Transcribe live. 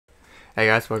Hey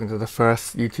guys, welcome to the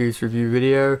first YouTooz review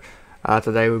video.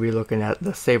 Today we'll be looking at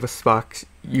the SaberSpark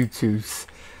YouTooz.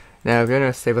 Now if you don't know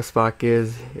what SaberSpark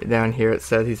is, down here it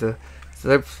says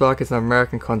SaberSpark is an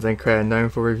American content creator known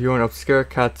for reviewing obscure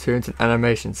cartoons and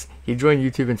animations. He joined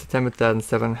YouTube in September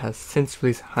 2007 and has since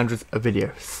released hundreds of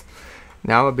videos.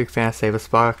 Now I'm a big fan of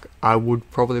SaberSpark. I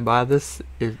would probably buy this.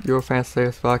 If you're a fan of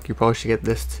SaberSpark, you probably should get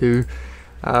this too.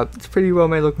 It's a pretty well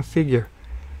made looking figure.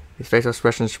 His facial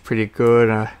expression is pretty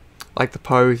good. Like the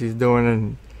pose he's doing,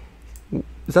 and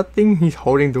is that thing he's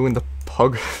holding doing the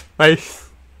pug face?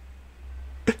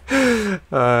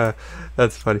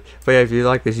 That's funny. But yeah, if you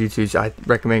like this YouTooz, I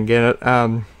recommend getting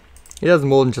it. He does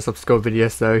more than just obscure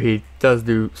videos though. He does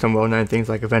do some well-known things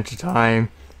like Adventure Time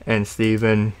and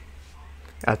Steven.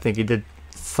 I think he did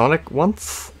Sonic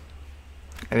once.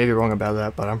 I may be wrong about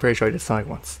that, but I'm pretty sure he did Sonic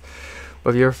once. But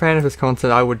if you're a fan of his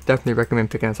content, I would definitely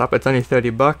recommend picking this up. It's only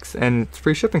 $30 and it's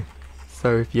free shipping.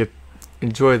 So if you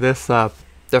enjoy this,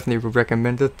 definitely would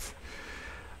recommend it.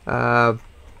 Besides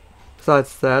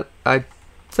that, I'd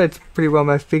say it's a pretty well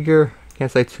made figure.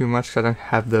 Can't say too much because I don't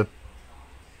have the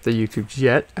YouTooz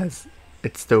yet, as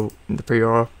it's still in the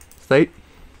pre-order state.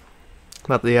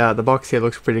 But the box here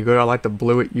looks pretty good. I like the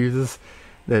blue it uses,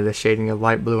 the shading of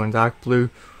light blue and dark blue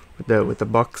with the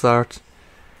box art.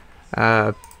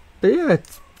 But yeah,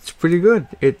 it's pretty good.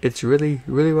 It's really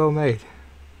well made.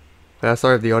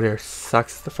 Sorry if the audio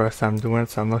sucks the first time doing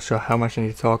it, so I'm not sure how much I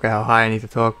need to talk or how high I need to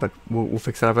talk, but we'll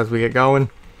fix it up as we get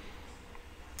going.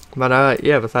 But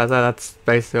yeah, besides that, that's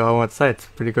basically all I want to say. It's a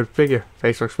pretty good figure.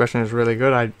 Facial expression is really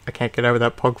good. I can't get over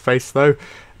that pog face though.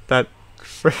 That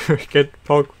freaking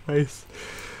pog face.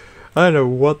 I don't know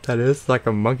what that is. Like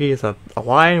a monkey? Is that a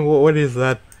lion? What is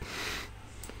that?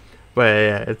 But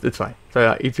yeah, it's fine.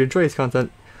 So if you enjoy his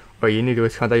content, or you're new to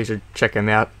his content, you should check him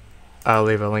out. I'll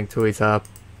leave a link to his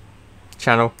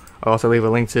channel. I'll also leave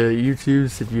a link to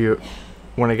YouTooz if you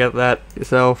want to get that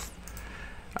yourself.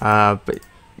 But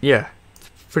yeah, it's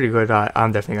pretty good.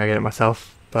 I'm definitely gonna get it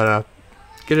myself. But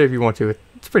get it if you want to.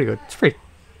 It's pretty good. It's free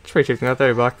shipping.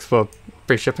 $30 for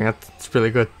free shipping. That's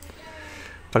really good.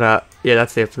 But yeah,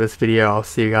 that's it for this video. I'll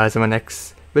see you guys in my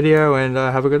next video, and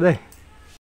have a good day.